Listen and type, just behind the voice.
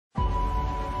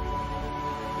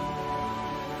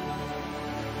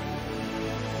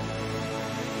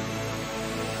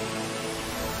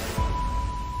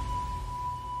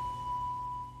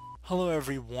Hello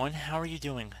everyone, how are you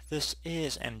doing? This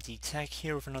is MD Tech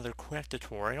here with another quick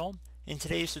tutorial. In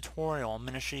today's tutorial, I'm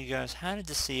going to show you guys how to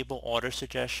disable auto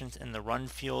suggestions in the run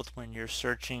field when you're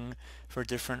searching for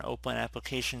different open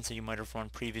applications that you might have run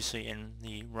previously in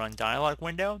the run dialog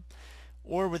window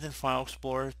or within File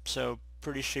Explorer. So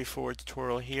pretty straightforward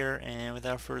tutorial here, and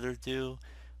without further ado,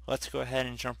 let's go ahead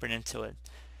and jump right into it.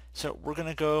 So we're going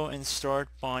to go and start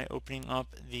by opening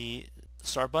up the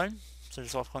start button. So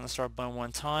just left click on the start button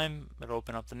one time, it'll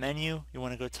open up the menu. You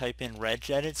want to go type in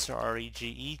regedit, so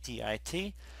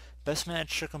R-E-G-E-D-I-T. Best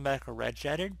match should come back a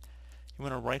regedit. You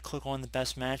want to right click on the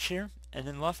best match here, and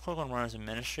then left click on run as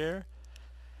administrator.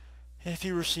 If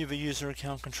you receive a user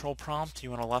account control prompt, you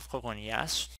want to left click on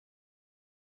yes.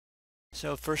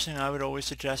 So first thing I would always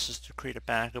suggest is to create a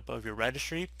backup of your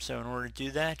registry. So in order to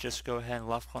do that, just go ahead and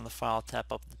left click on the file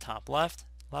tab up at the top left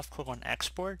click on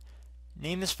export.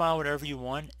 Name this file whatever you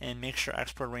want and make sure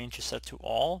export range is set to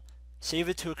all. Save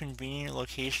it to a convenient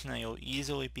location that you'll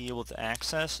easily be able to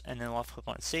access, and then left click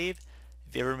on save.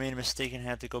 If you ever made a mistake and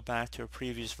had to go back to a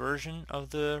previous version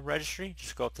of the registry,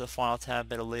 just go up to the file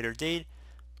tab at a later date,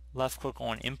 left click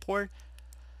on import,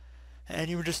 and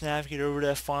you would just navigate over to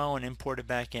that file and import it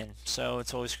back in. So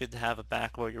it's always good to have a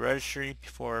backup of your registry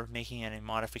before making any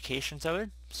modifications of it.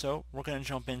 So we're going to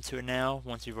jump into it now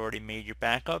once you've already made your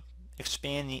backup.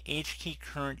 Expand the HKey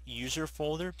current user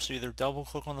folder, so either double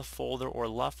click on the folder or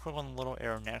left click on the little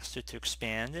arrow next to it to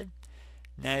expand it.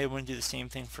 Now you want to do the same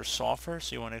thing for software,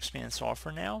 so you want to expand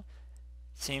software now.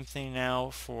 Same thing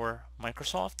now for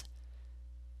Microsoft.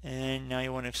 And now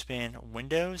you want to expand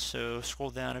Windows, so scroll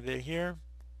down a bit here.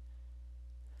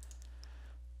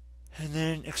 And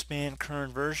then expand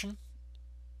current version.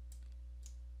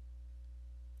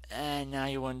 And now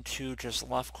you want to just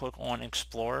left click on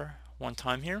Explorer one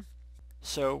time here.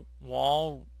 So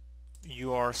while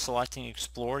you are selecting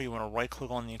Explorer, you want to right click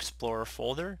on the Explorer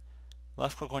folder,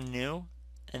 left click on New,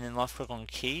 and then left click on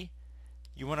Key.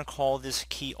 You want to call this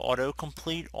key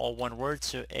autocomplete, all one word,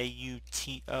 so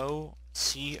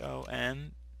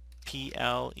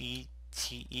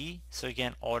A-U-T-O-C-O-M-P-L-E-T-E. So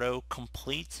again,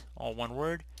 autocomplete, all one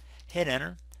word. Hit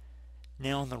enter.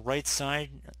 Now on the right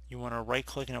side, you want to right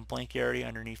click in a blank area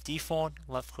underneath default,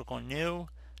 left click on New,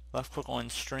 left click on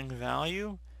String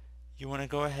Value. You want to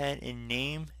go ahead and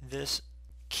name this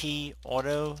key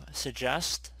auto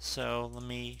suggest. So let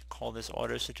me call this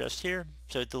auto suggest here.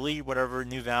 So delete whatever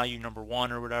new value, number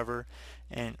 1 or whatever,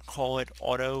 and call it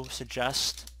auto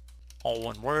suggest, all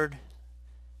one word.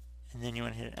 And then you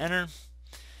want to hit enter.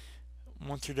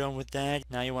 Once you're done with that,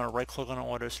 now you want to right click on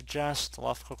auto suggest,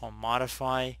 left click on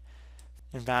modify,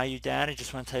 and value data,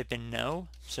 just want to type in no,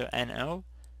 so NO,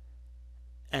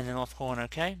 and then left click on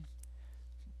OK.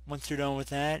 Once you're done with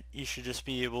that, you should just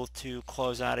be able to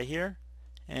close out of here,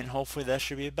 and hopefully that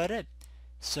should be about it.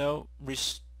 So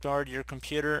restart your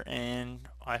computer, and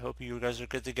I hope you guys are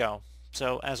good to go.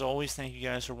 So as always, thank you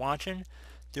guys for watching.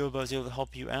 Do hope I was able to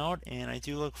help you out, and I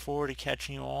do look forward to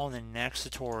catching you all in the next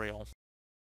tutorial.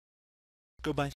 Goodbye.